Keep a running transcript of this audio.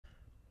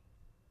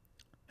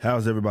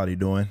How's everybody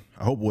doing?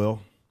 I hope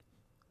well.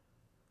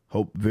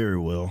 Hope very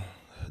well,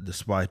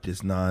 despite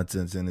this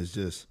nonsense. And it's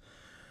just,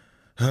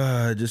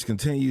 it just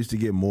continues to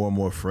get more and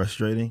more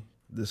frustrating,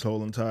 this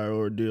whole entire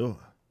ordeal.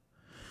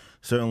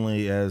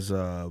 Certainly as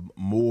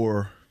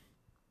more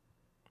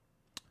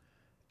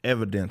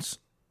evidence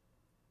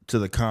to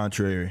the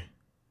contrary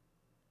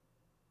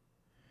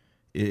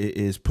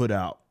is put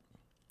out.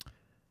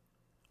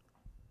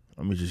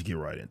 Let me just get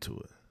right into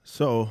it.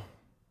 So,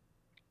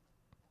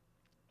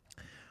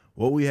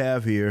 what we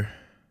have here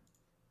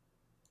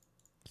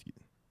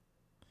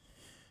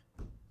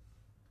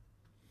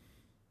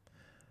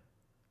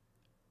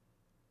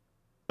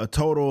a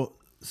total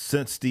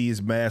since these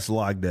mass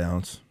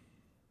lockdowns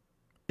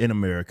in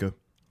America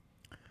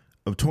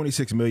of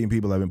 26 million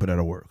people have been put out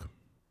of work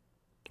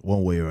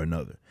one way or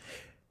another.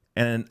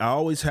 And I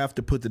always have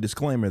to put the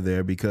disclaimer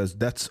there because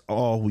that's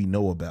all we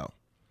know about.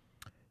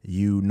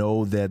 You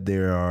know that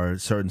there are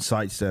certain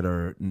sites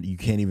that you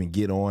can't even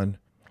get on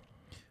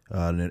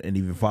and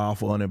even file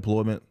for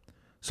unemployment.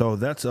 So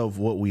that's of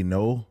what we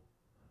know.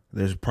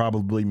 There's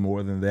probably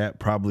more than that,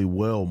 probably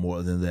well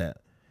more than that.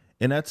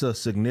 And that's a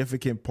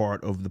significant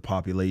part of the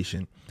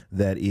population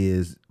that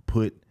is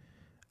put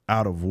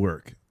out of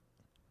work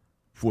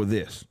for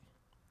this.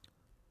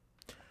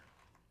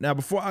 Now,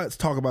 before I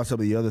talk about some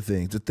of the other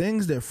things, the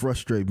things that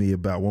frustrate me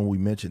about when we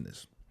mention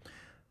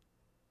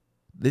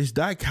this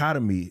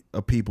dichotomy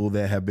of people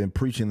that have been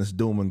preaching this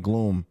doom and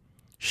gloom,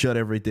 shut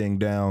everything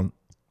down,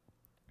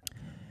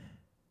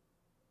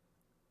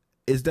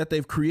 is that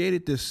they've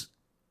created this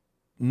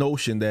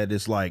notion that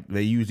it's like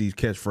they use these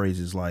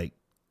catchphrases like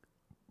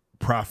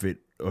profit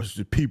or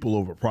people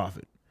over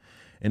profit.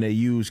 And they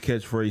use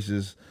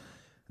catchphrases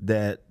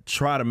that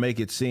try to make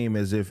it seem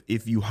as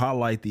if you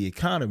highlight the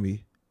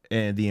economy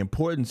and the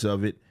importance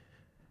of it,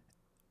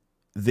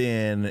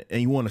 and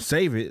you want to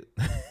save it,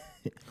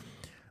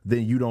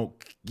 then you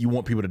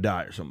want people to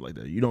die or something like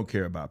that. You don't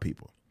care about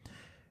people.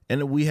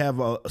 And we have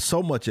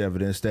so much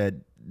evidence that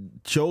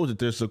shows that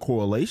there's a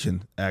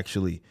correlation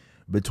actually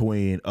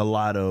between a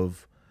lot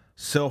of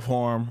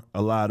self-harm,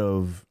 a lot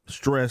of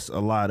stress, a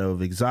lot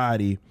of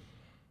anxiety,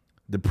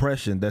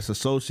 depression that's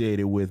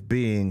associated with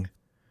being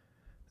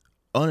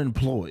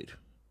unemployed.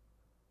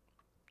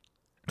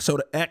 So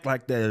to act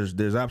like there's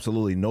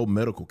absolutely no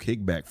medical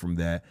kickback from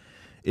that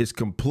is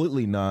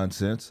completely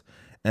nonsense.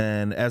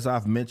 And as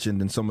I've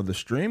mentioned in some of the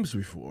streams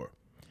before,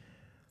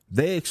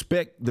 they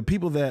expect the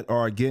people that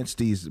are against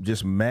these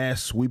just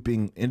mass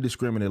sweeping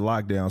indiscriminate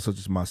lockdowns, such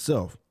as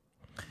myself,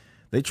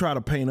 they try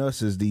to paint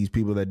us as these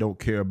people that don't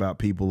care about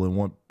people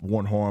and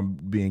want harm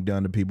being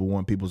done to people,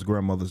 want people's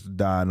grandmothers to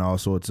die and all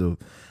sorts of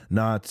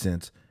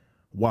nonsense,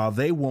 while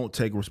they won't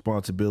take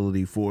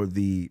responsibility for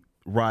the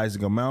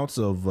rising amounts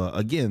of,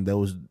 again,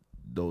 those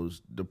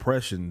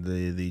depression,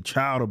 the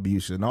child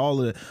abuse, and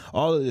all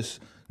of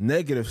this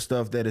negative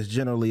stuff that is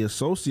generally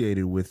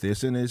associated with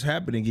this, and is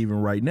happening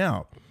even right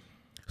now.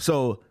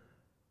 So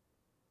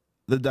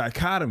the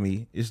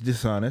dichotomy is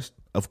dishonest.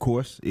 Of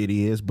course it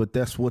is, but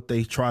that's what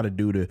they try to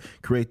do to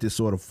create this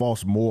sort of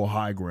false moral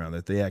high ground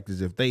that they act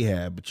as if they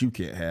have, but you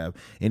can't have,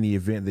 in the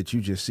event that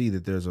you just see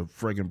that there's a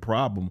friggin'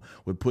 problem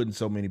with putting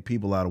so many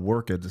people out of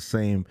work at the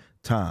same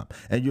time.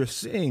 And you're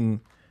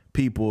seeing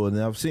people,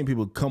 and I've seen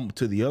people come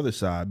to the other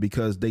side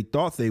because they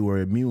thought they were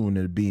immune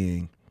to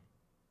being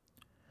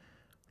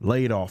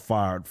laid off,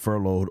 fired,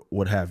 furloughed,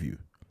 what have you.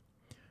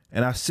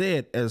 And I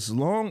said, as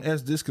long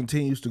as this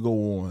continues to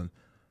go on,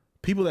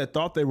 people that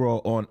thought they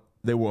were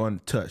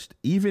untouched,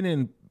 even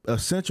in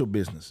essential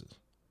businesses,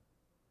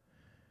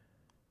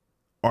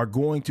 are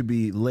going to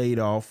be laid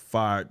off,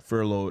 fired,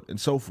 furloughed,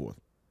 and so forth.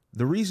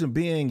 The reason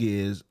being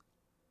is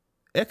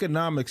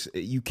economics,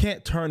 you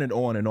can't turn it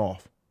on and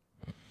off.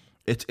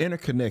 It's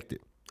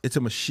interconnected. It's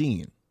a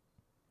machine.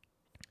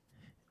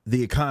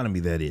 The economy,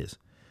 that is.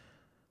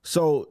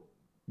 So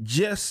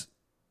just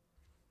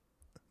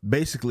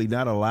basically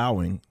not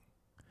allowing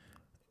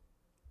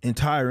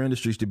entire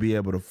industries to be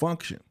able to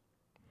function,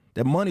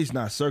 that money's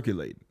not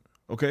circulating,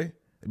 okay?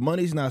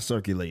 Money's not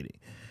circulating.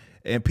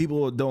 And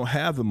people don't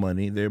have the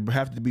money. They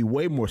have to be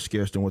way more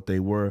scarce than what they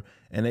were,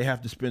 and they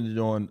have to spend it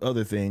on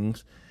other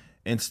things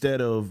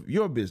instead of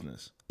your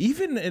business,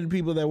 even in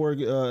people that work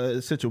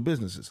essential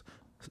businesses.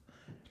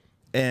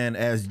 And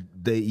as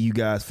you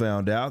guys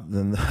found out,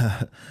 then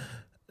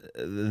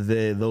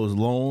those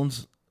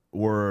loans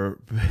were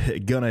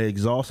gonna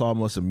exhaust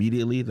almost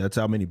immediately. That's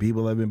how many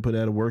people have been put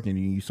out of work, and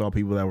you saw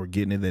people that were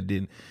getting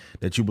it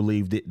that you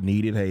believed didn't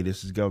need it. Hey,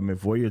 this is government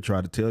for you.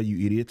 Try to tell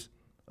you idiots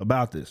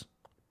about this.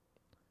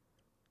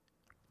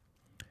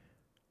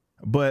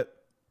 But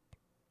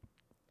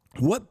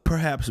what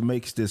perhaps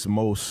makes this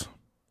most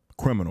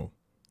criminal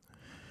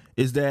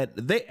is that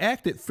they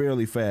acted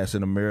fairly fast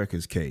in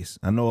America's case.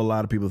 I know a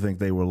lot of people think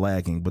they were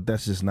lagging, but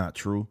that's just not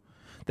true.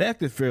 They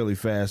acted fairly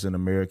fast in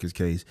America's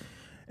case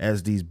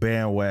as these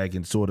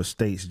bandwagon sort of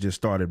states just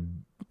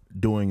started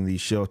doing these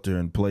shelter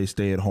in place,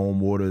 stay at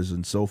home orders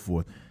and so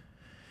forth.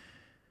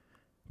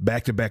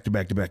 Back to back to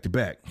back to back to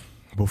back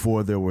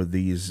before there were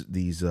these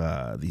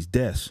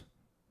deaths.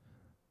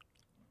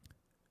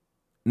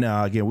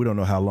 Now, again, we don't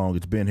know how long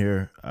it's been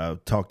here. I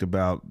talked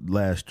about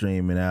last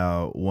stream and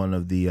how one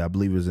of the, I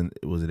believe was it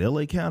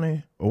LA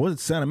County or was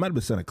it it might have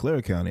been Santa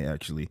Clara County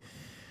actually,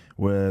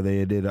 where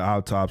they did an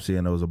autopsy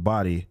and there was a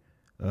body,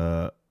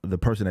 the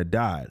person that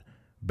died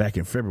back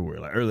in February,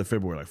 like early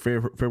February, like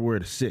February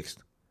the 6th.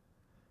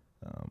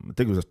 I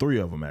think it was 3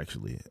 of them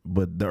actually,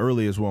 but the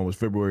earliest one was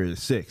February the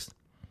 6th.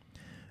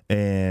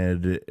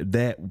 And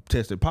that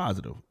tested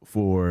positive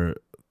for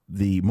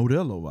the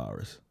Modelo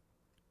virus.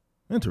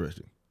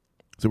 Interesting.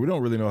 So we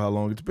don't really know how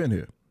long it's been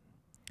here.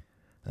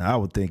 Now, I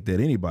would think that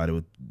anybody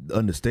would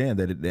understand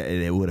that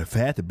it would have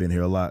had to been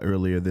here a lot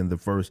earlier than the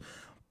first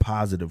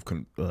positive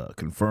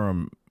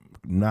confirmed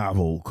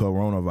novel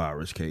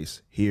coronavirus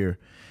case here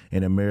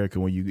in America.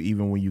 When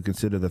you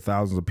consider the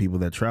thousands of people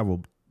that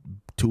travel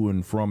to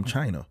and from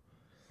China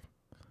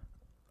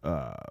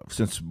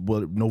since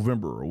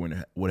November or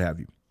what have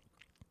you.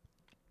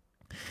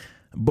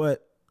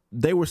 But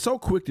they were so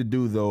quick to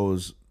do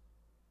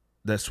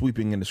that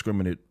sweeping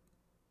indiscriminate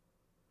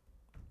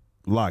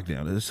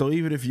lockdown. So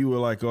even if you were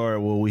like, all right,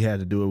 well, we had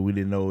to do it, we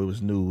didn't know it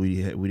was new, we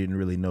didn't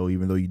really know,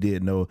 even though you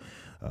did know,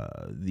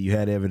 you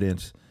had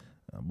evidence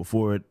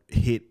before it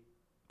hit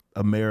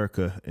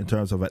America in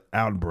terms of an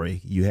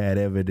outbreak. You had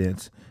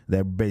evidence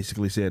that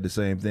basically said the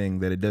same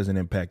thing, that it doesn't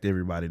impact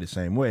everybody the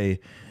same way.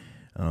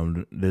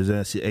 There's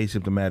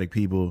asymptomatic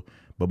people,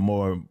 but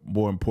more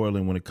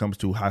importantly, when it comes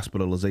to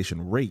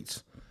hospitalization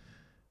rates,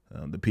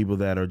 the people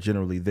that are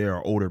generally there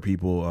are older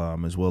people,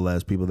 as well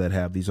as people that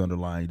have these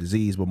underlying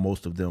disease. But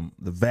most of them,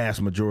 the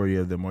vast majority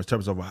of them, in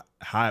terms of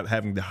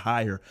having the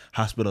higher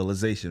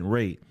hospitalization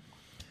rate,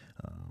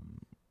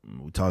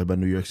 we talk about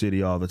New York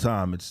City all the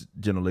time. It's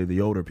generally the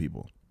older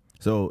people.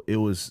 So it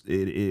was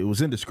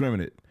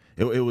indiscriminate.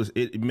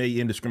 It may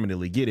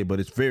indiscriminately get it, but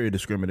it's very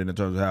discriminate in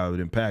terms of how it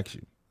impacts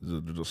you.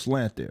 There's a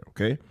slant there.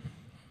 Okay.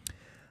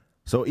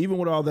 So even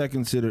with all that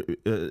considered,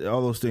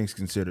 all those things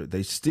considered,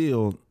 they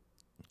still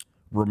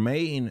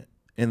remain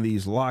in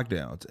these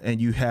lockdowns,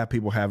 and you have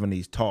people having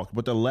these talks,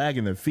 but they're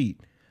lagging their feet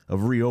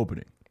of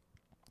reopening.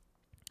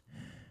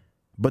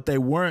 But they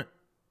weren't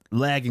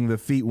lagging their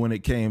feet when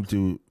it came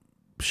to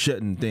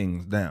shutting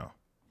things down.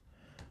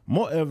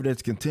 More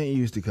evidence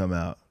continues to come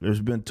out.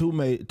 There's been two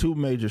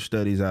major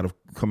studies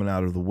coming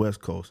out of the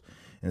West Coast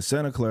in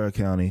Santa Clara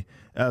County,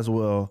 as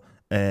well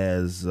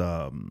as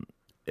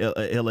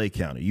LA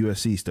County.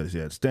 USC studies.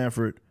 You had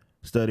Stanford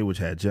study, which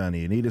had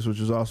Johnny Anitas,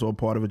 which was also a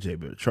part of it. Jay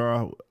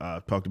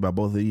Bhattacharya. Talked about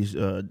both of these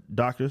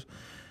doctors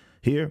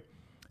here,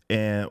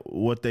 and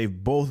what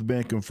they've both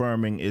been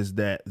confirming is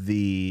that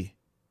there's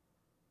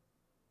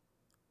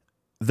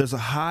a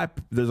higher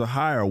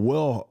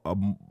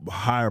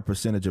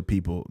percentage of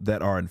people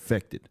that are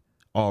infected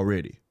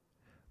already.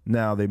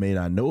 Now they may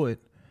not know it,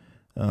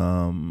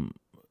 and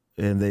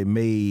they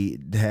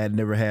they had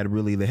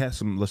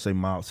some, let's say,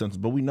 mild symptoms,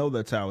 but we know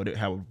that's how it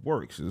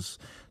works. Is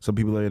some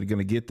people are going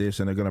to get this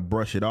and they're going to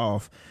brush it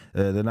off.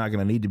 They're not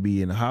going to need to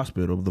be in the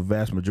hospital. The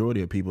vast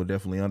majority of people,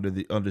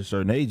 definitely under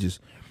certain ages,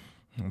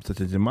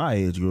 such as in my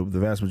age group, the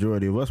vast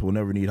majority of us will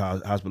never need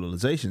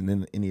hospitalization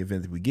in the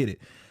event that we get it.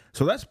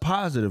 So that's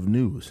positive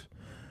news.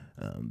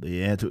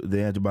 The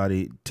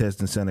antibody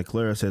test in Santa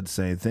Clara said the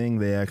same thing.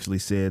 They actually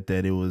said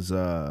that it was.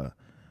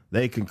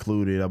 They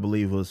concluded, I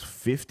believe it was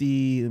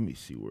 50. Let me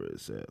see where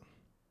it's at.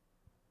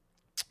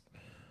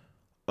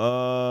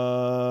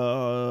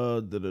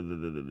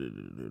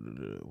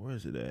 Where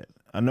is it at?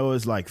 I know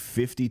it's like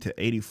 50 to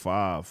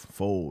 85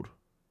 fold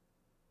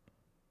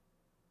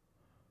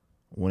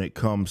when it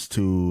comes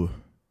to,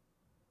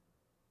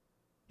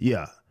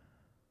 50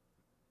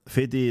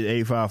 to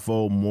 85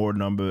 fold more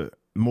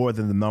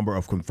than the number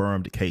of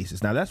confirmed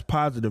cases. Now that's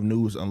positive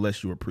news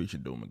unless you were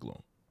preaching doom and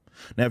gloom.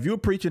 Now if you're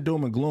preaching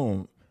doom and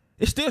gloom,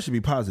 it still should be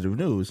positive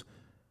news.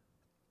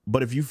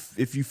 But if you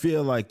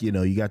feel like,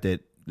 you got that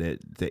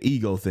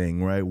ego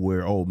thing, right,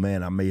 where, oh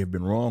man, I may have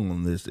been wrong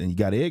on this, and you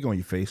got egg on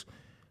your face,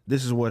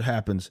 this is what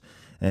happens.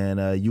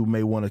 And you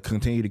may want to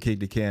continue to kick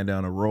the can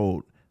down the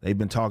road. They've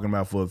been talking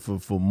about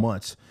for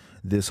months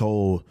this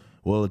whole,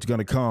 well, it's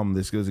gonna come,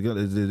 this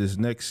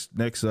next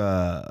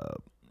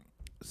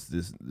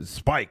this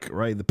spike,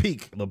 right, the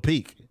peak, then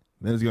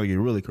it's gonna get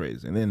really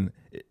crazy. And then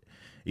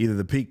either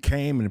the peak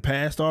came and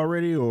passed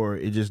already, or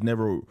it just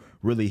never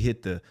really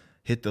hit the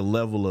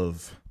level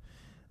of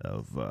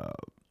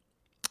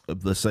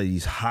let's say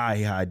these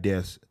high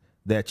deaths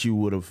that you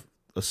would have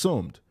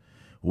assumed.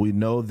 We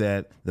know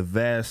that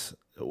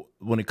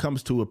when it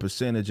comes to a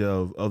percentage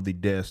of the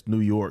deaths, New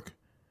York,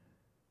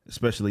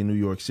 especially New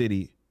York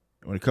City,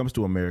 when it comes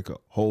to America,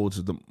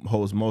 holds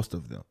most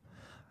of them.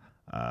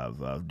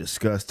 I've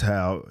discussed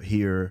how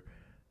here,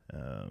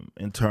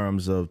 in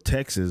terms of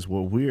Texas,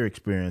 what we're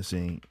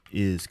experiencing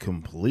is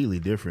completely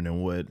different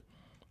than what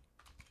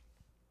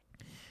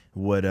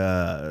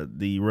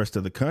the rest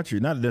of the country,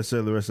 not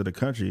necessarily the rest of the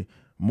country,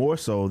 more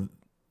so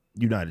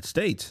United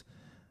States,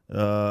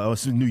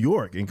 New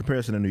York, in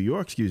comparison to New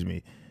York, excuse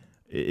me,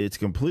 it's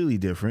completely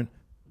different,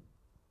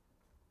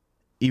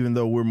 even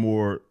though we're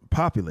more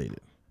populated.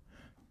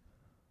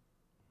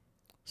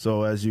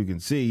 So as you can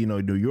see, you know,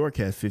 New York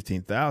has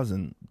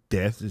 15,000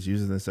 deaths, just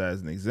using this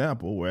as an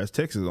example, whereas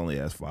Texas only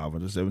has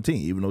 517,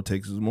 even though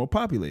Texas is more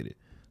populated.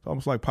 It's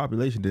almost like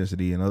population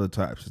density and other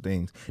types of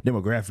things.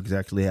 Demographics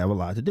actually have a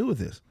lot to do with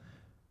this.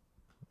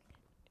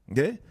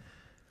 Okay?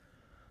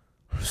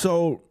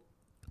 So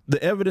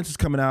the evidence is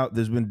coming out.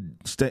 There's been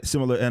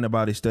similar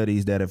antibody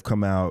studies that have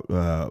come out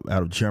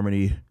of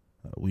Germany.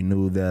 We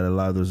knew that a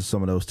lot of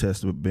some of those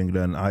tests have been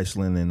done in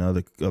Iceland and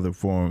other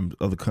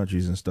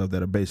countries and stuff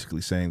that are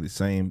basically saying the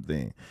same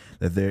thing,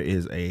 that there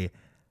is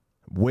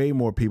way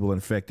more people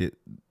infected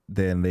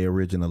than they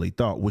originally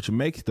thought, which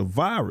makes the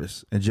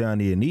virus, and John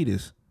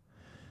Ioannidis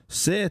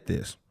said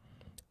this,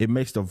 it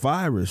makes the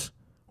virus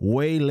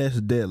way less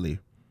deadly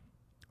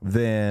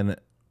than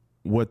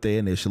what they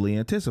initially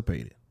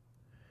anticipated.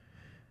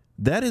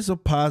 That is a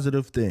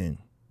positive thing,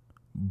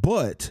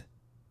 but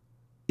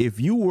if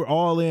you were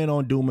all in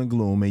on doom and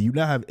gloom and you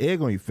now have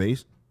egg on your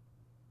face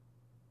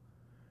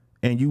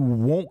and you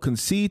won't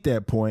concede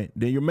that point,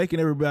 then you're making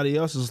everybody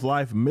else's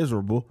life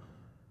miserable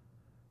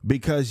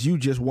because you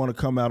just want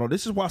to come out on.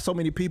 This is why so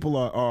many people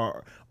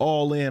are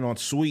all in on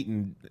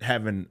Sweden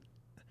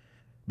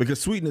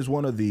because Sweden is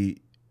one of the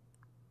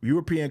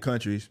European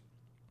countries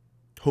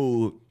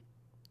who,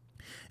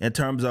 in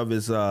terms of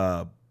its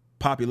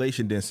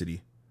population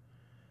density,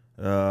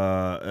 you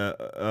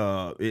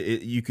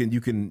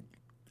can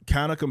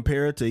kind of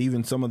compare it to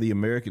even some of the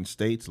American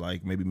states,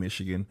 like maybe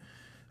Michigan,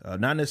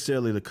 not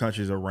necessarily the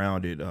countries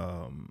around it,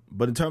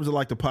 but in terms of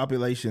like the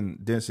population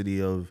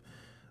density of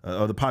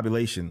the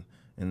population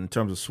in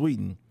terms of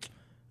Sweden,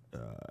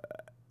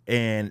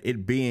 and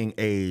it being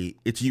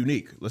it's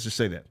unique. Let's just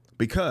say that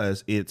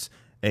because it's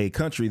a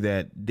country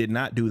that did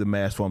not do the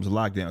mass forms of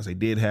lockdowns. They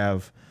did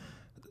have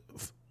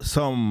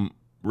some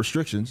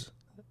restrictions.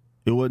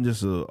 It wasn't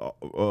just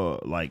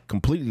like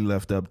completely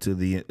left up to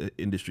the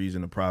industries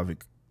and the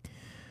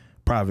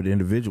private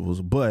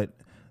individuals, but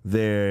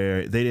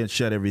they didn't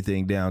shut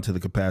everything down to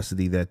the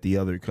capacity that the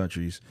other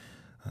countries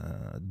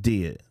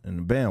did in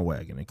the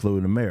bandwagon,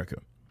 including America.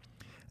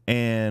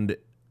 And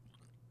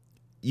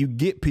you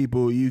get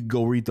people, you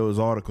go read those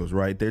articles,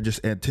 right? They're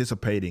just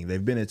anticipating.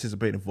 They've been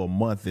anticipating for a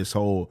month this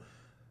whole,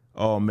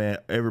 oh man,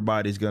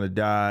 everybody's gonna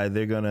die.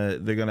 They're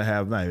gonna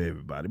have, not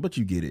everybody, but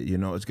you get it. You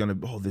know, it's gonna,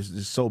 this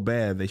is so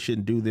bad. They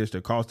shouldn't do this. They're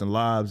costing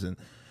lives, and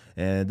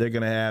they're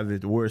gonna have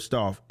it the worst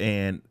off.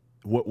 And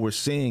what we're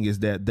seeing is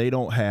that they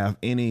don't have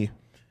any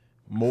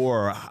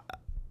more,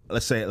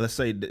 let's say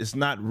it's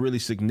not really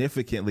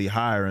significantly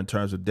higher in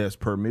terms of deaths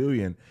per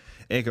million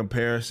in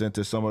comparison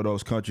to some of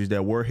those countries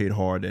that were hit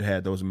hard that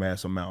had those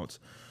mass amounts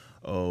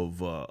of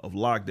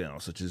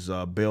lockdowns, such as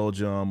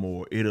Belgium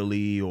or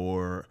Italy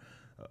or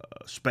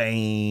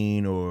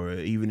Spain or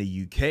even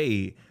the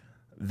UK.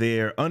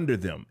 They're under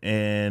them,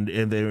 and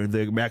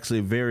they're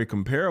actually very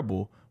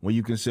comparable when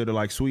you consider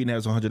like Sweden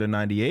has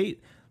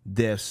 198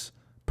 deaths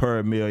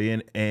per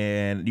million,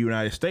 and the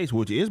United States,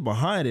 which is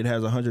behind it,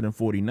 has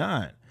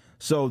 149.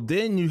 So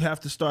then you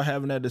have to start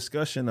having that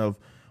discussion of,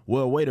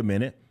 well, wait a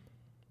minute.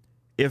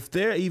 If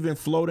they're even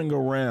floating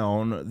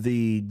around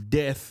the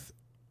death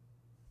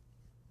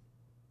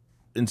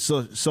and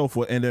so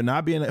forth, and they're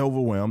not being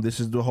overwhelmed, this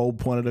is the whole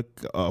point of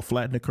the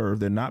flatten the curve.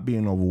 They're not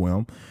being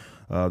overwhelmed.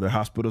 Their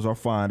hospitals are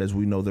fine as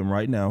we know them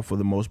right now for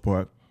the most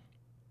part.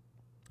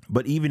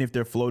 But even if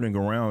they're floating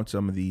around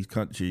some of these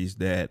countries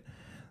that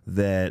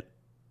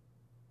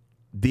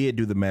did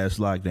do the mass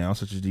lockdown,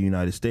 such as the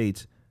United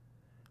States,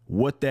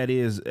 what that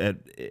is,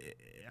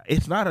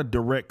 it's not a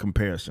direct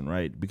comparison,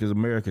 right? Because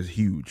America's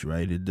huge,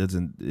 right? It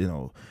doesn't,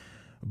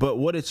 but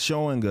what it's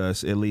showing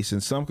us, at least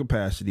in some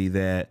capacity,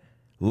 that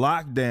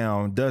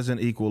lockdown doesn't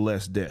equal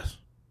less deaths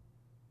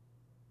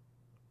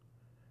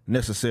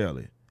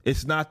necessarily.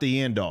 It's not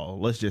the end all.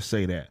 Let's just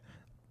say that,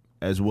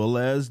 as well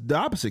as the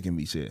opposite can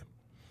be said.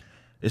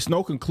 It's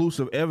no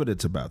conclusive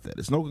evidence about that.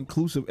 It's no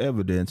conclusive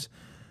evidence.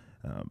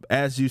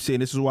 As you see,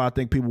 and this is why I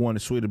think people want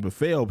to Sweden to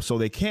fail, so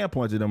they can't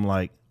point to them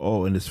like,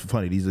 oh, and it's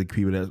funny, these are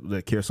people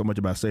that care so much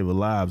about saving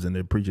lives, and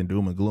they're preaching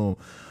doom and gloom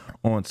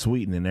on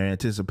Sweden, and they're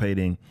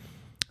anticipating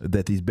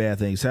that these bad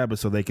things happen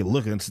so they can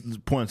look and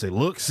point and say,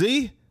 look,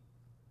 see?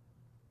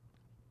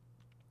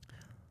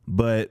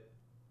 But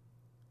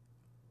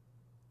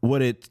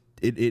what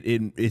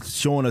it's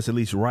showing us, at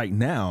least right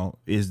now,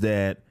 is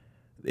that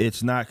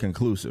it's not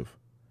conclusive.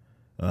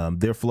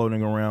 They're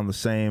floating around the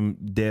same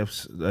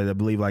deaths. I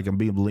believe, like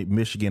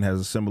Michigan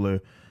has a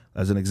similar,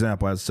 as an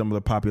example, has a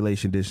similar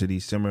population density,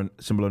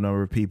 similar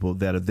number of people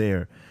that are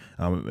there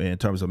in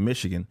terms of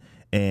Michigan,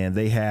 and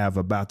they have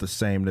about the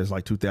same. There's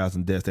like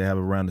 2,000 deaths. They have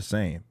around the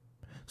same.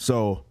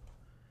 So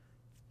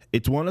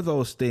it's one of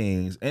those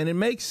things, and it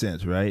makes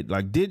sense, right?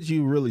 Like, did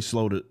you really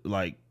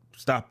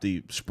stop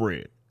the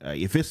spread?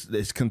 If it's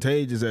as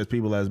contagious as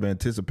people have been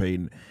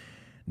anticipating,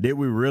 did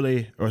we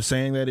really, or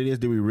saying that it is,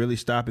 did we really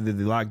stop it? Did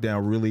the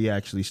lockdown really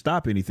actually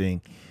stop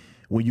anything?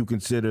 When you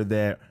consider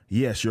that,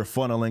 yes, you're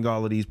funneling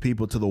all of these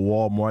people to the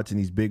Walmarts and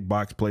these big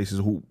box places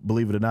who,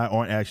 believe it or not,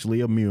 aren't actually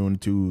immune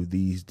to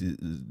these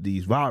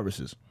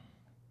viruses.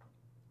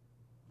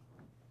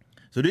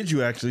 So did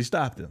you actually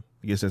stop them?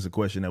 I guess that's a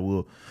question that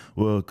we'll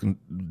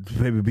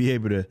maybe be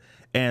able to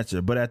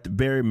answer. But at the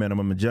very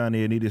minimum, and John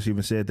Ioannidis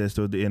even said this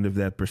toward the end of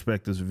that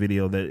Perspectives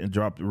video that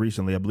dropped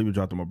recently. I believe it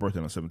dropped on my birthday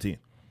on the 17th.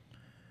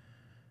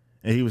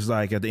 And he was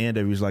like, at the end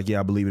of it, he was like,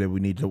 yeah, I believe that we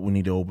need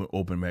to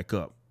open back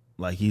up.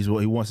 Like he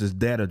wants this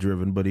data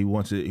driven, but he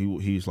wants it.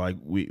 He's like,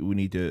 we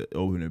need to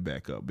open it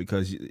back up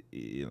because,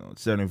 you know,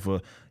 certainly for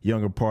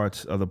younger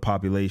parts of the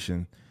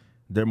population,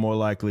 they're more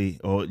likely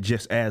or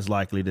just as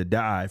likely to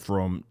die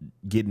from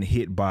getting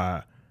hit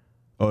by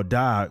or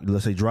die,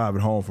 let's say,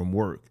 driving home from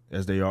work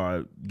as they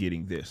are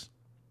getting this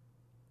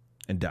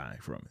and dying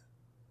from it.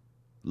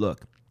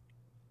 Look,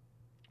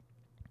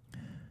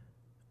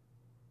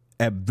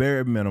 at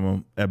bare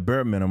minimum,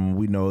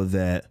 we know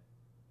that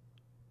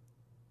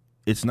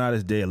it's not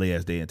as deadly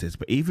as they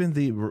anticipate. Even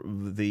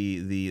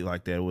the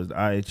like that was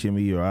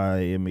IHME or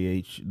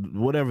IMEH,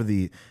 whatever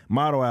the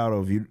model out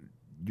of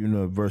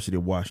University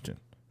of Washington,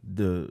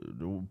 the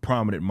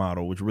prominent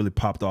model, which really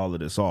popped all of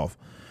this off.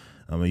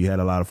 I mean, you had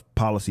a lot of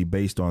policy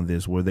based on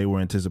this where they were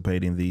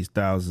anticipating these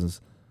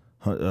thousands,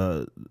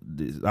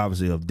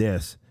 obviously, of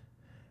deaths,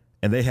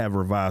 and they have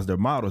revised their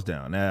models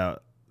down. Now,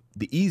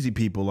 the easy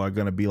people are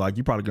going to be like,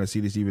 you're probably going to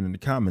see this even in the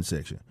comment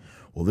section.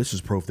 Well, this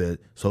is proof that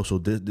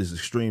this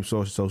extreme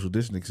social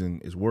distancing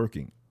is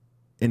working.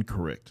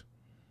 Incorrect.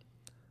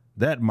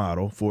 That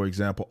model, for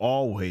example,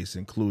 always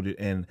included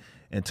and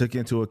took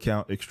into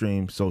account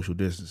extreme social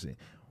distancing.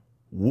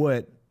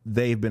 What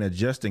they've been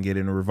adjusting it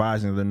and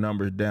revising the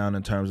numbers down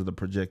in terms of the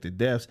projected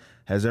deaths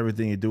has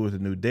everything to do with the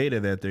new data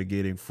that they're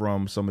getting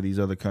from some of these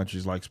other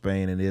countries like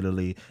Spain and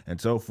Italy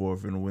and so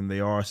forth. And when they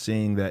are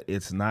seeing that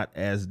it's not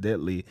as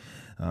deadly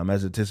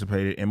as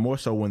anticipated, and more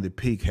so when the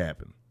peak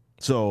happened.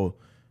 So,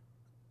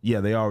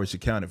 yeah, they always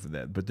accounted for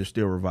that, but they're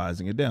still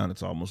revising it down.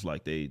 It's almost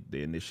like they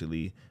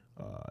initially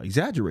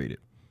exaggerated.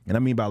 And I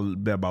mean by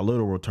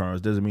literal terms,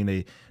 doesn't mean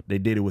they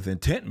did it with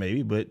intent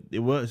maybe, but it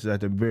was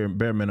at the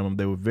bare minimum,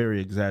 they were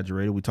very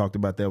exaggerated. We talked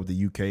about that with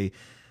the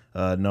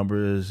UK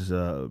numbers.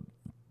 What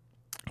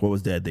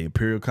was that? The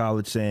Imperial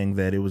College saying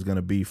that it was going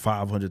to be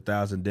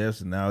 500,000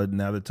 deaths, and now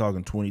they're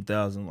talking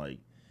 20,000. Like,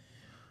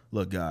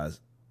 look, guys,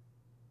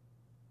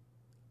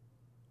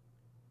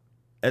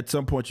 at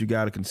some point you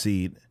got to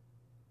concede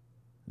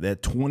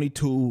that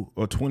 22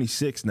 or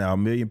 26 now,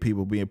 1 million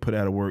people being put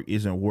out of work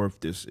isn't worth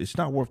this. It's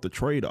not worth the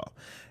trade-off.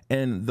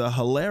 And the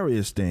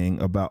hilarious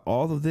thing about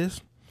all of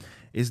this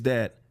is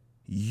that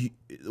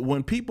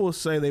when people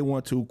say they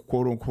want to,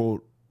 quote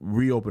unquote,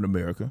 reopen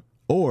America,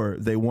 or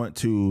they want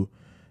to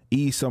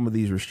ease some of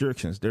these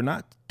restrictions, they're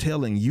not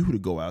telling you to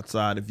go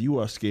outside if you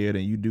are scared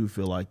and you do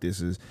feel like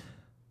this is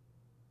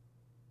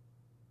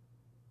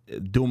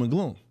doom and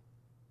gloom.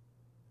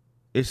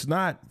 It's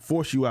not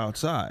force you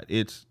outside.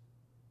 It's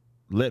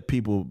let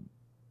people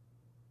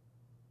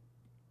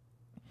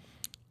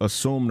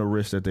assume the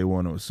risk that they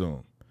want to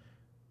assume.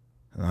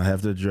 And I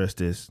have to address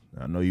this.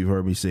 I know you've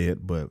heard me say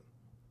it, but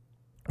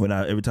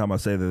every time I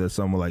say that, there's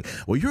someone like,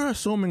 well, you're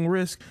assuming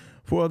risk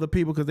for other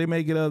people because they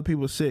may get other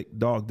people sick.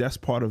 Dog, that's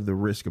part of the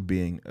risk of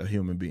being a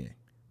human being.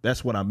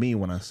 That's what I mean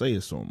when I say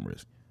assume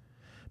risk.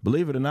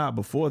 Believe it or not,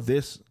 before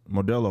this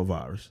Modelo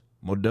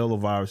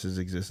viruses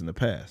exist in the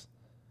past.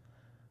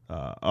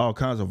 All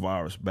kinds of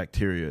virus,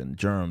 bacteria, and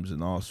germs,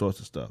 and all sorts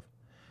of stuff.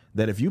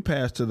 That if you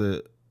pass to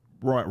the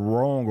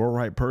wrong or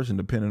right person,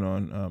 depending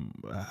on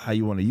how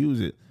you want to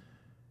use it,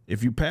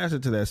 if you pass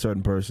it to that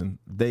certain person,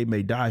 they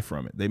may die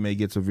from it. They may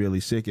get severely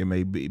sick and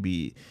may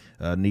be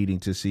needing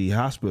to see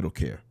hospital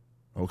care.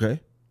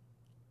 Okay?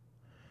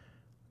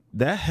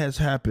 That has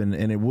happened,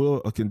 and it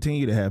will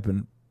continue to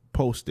happen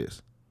post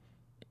this.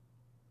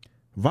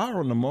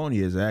 Viral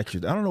pneumonia is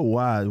actually, I don't know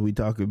why we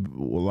talk,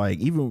 like,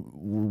 even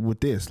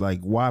with this,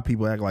 like, why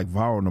people act like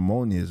viral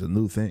pneumonia is a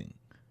new thing.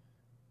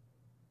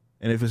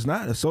 And if it's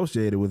not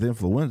associated with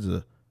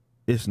influenza,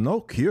 it's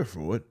no cure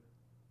for it.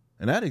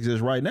 And that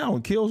exists right now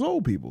and kills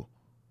old people.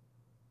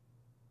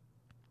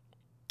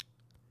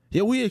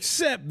 Yet we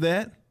accept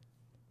that.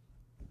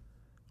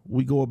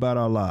 We go about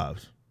our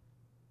lives.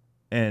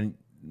 And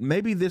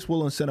maybe this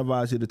will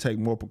incentivize you to take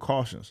more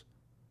precautions.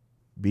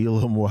 Be a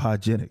little more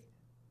hygienic.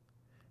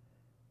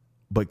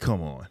 But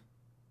come on.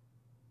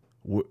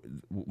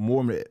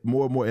 More and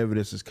more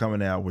evidence is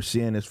coming out. We're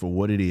seeing this for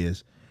what it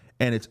is.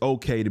 And it's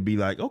okay to be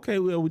like, okay,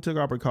 well, we took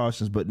our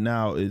precautions, but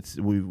now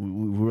we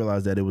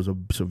realized that it was a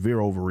severe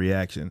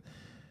overreaction.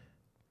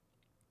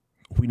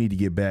 We need to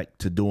get back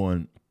to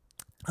doing,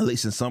 at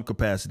least in some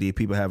capacity,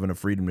 people having the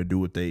freedom to do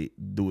what they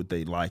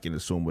like and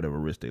assume whatever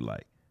risk they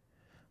like.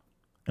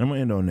 And I'm gonna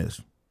end on this.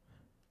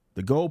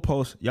 The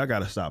goalpost, y'all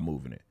gotta stop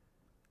moving it.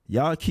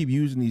 Y'all keep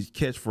using these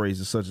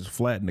catchphrases such as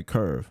flatten the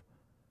curve.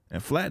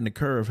 And flatten the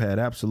curve had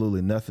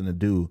absolutely nothing to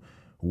do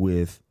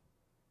with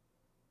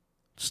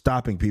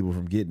stopping people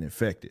from getting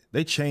infected.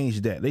 They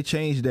changed that.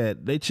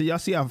 Y'all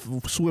see how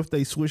swift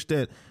they switched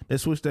that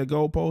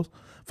goalpost?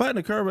 Flatten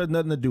the curve has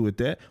nothing to do with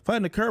that.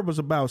 Flatten the curve was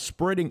about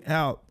spreading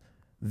out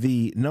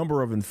the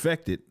number of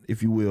infected,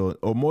 if you will,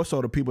 or more so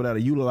the people that are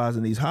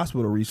utilizing these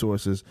hospital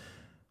resources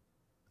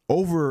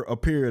over a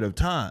period of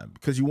time,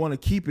 because you want to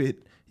keep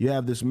it. You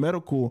have this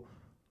medical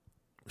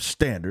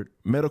standard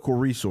medical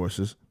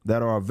resources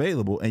that are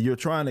available, and you're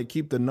trying to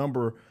keep the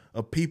number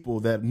of people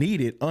that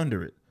need it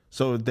under it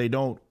so that they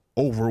don't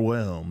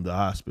overwhelm the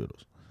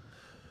hospitals,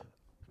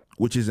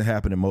 which isn't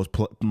happening in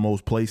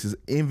most places.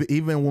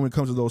 Even when it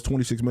comes to those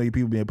 26 million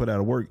people being put out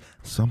of work,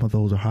 some of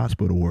those are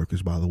hospital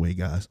workers, by the way,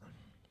 guys.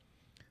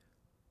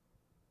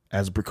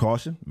 As a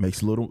precaution,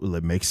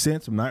 it makes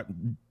sense. I'm not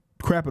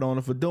crapping on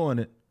them for doing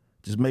it.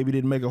 Just maybe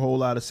didn't make a whole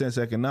lot of sense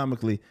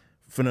economically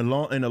in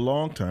the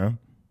long term.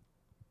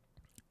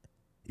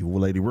 Even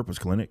with Lady Ripper's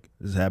clinic,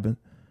 this happened,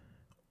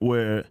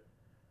 where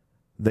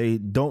they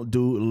don't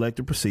do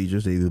elective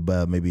procedures, either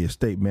by maybe a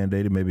state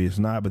mandated, maybe it's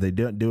not, but they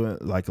don't do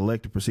it like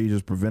elective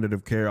procedures,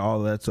 preventative care,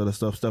 all that sort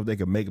of stuff they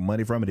can make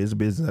money from. It is a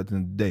business at the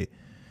end of the day.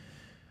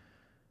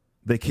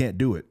 They can't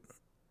do it.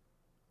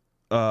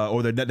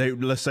 Or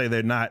let's say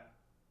they're not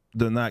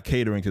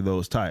catering to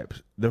those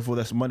types. Therefore,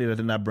 that's money that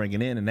they're not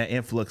bringing in, and that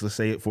influx, let's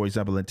say, for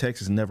example, in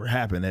Texas, never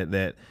happened.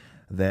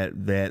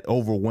 That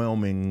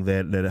overwhelming,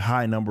 that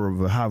high number of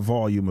a high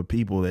volume of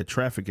people that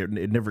traffic, it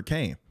never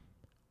came.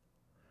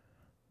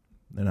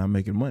 They're not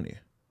making money.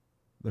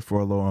 They're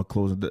furloughed on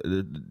closing.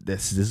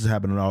 This is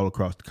happening all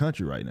across the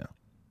country right now.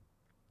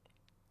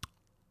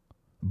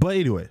 But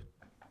anyway,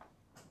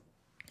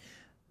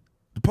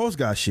 the post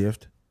got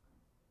shift.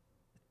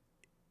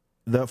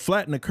 The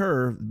flatten the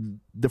curve,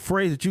 the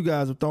phrase that you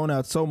guys have thrown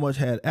out so much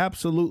had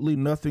absolutely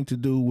nothing to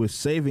do with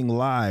saving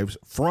lives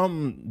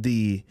from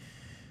the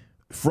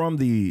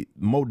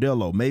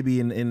Modelo.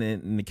 Maybe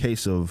in the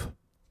case of,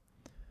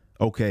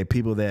 okay,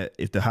 people that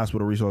if the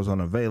hospital resources are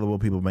unavailable,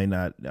 people may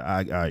not.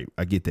 I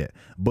get that,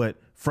 but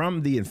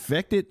from the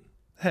infected,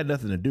 had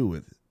nothing to do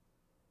with it.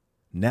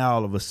 Now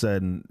all of a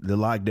sudden, the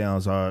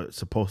lockdowns are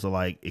supposed to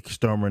like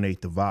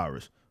exterminate the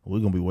virus. We're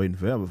gonna be waiting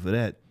forever for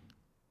that.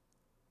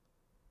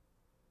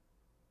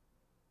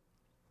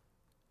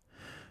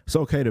 It's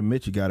okay to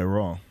admit you got it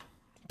wrong,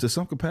 to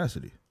some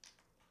capacity.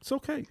 It's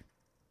okay,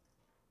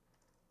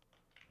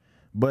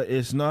 but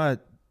it's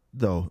not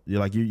though.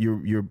 Like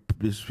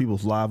it's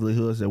people's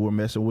livelihoods that we're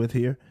messing with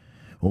here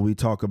when we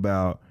talk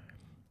about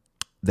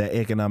that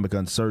economic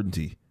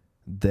uncertainty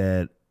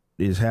that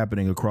is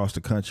happening across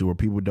the country, where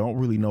people don't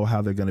really know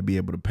how they're going to be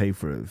able to pay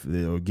for it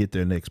or get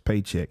their next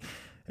paycheck.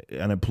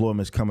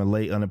 Unemployment's coming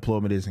late.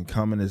 Unemployment isn't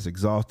coming. It's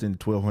exhausting.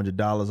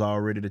 $1,200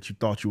 already that you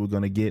thought you were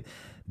going to get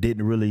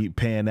didn't really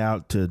pan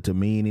out to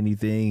mean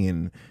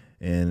anything,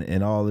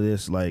 and all of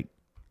this. Like,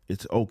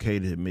 it's okay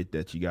to admit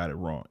that you got it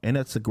wrong, and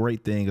that's a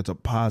great thing. It's a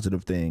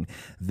positive thing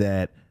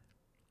that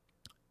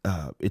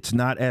it's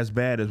not as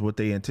bad as what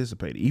they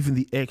anticipated. Even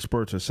the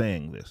experts are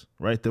saying this,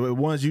 right? The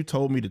ones you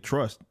told me to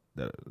trust,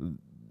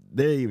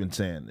 they're even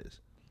saying this.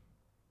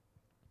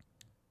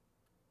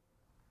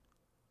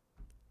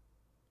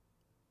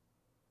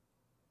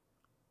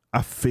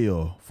 I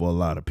feel for a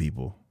lot of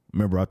people.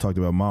 Remember, I talked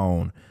about my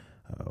own,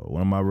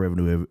 one of my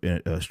revenue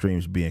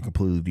streams being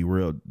completely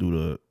derailed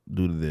due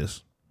to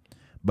this.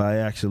 But I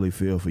actually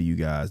feel for you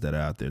guys that are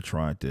out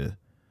there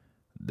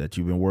that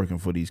you've been working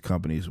for these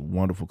companies,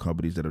 wonderful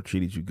companies that have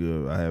treated you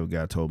good. I have a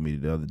guy told me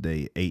the other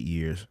day, 8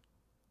 years,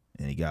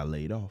 and he got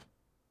laid off.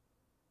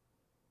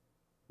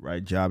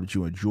 Right? Job that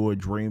you enjoy,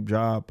 dream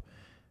job.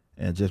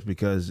 And just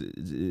because,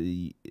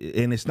 and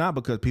it's not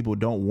because people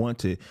don't want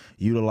to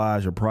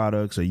utilize your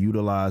products or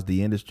utilize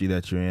the industry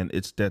that you're in.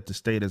 It's that the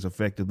state has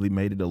effectively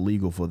made it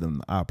illegal for them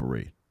to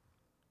operate.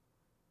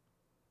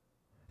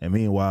 And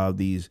meanwhile,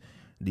 these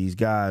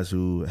guys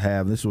who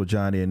have, this is what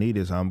John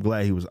Ioannidis, I'm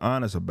glad he was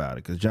honest about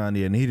it, because John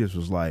Ioannidis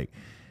was like,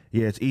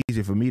 yeah, it's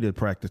easy for me to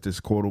practice this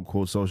quote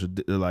unquote social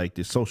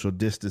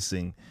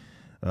distancing,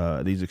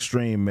 these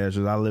extreme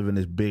measures. I live in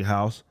this big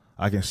house.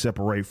 I can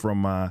separate from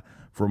my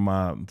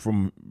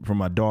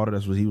daughter.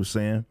 That's what he was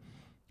saying.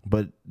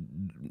 But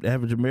the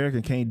average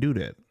American can't do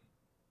that.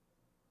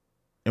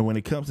 And when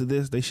it comes to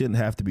this, they shouldn't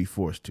have to be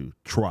forced to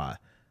try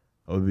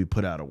or be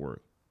put out of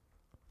work.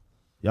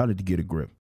 Y'all need to get a grip.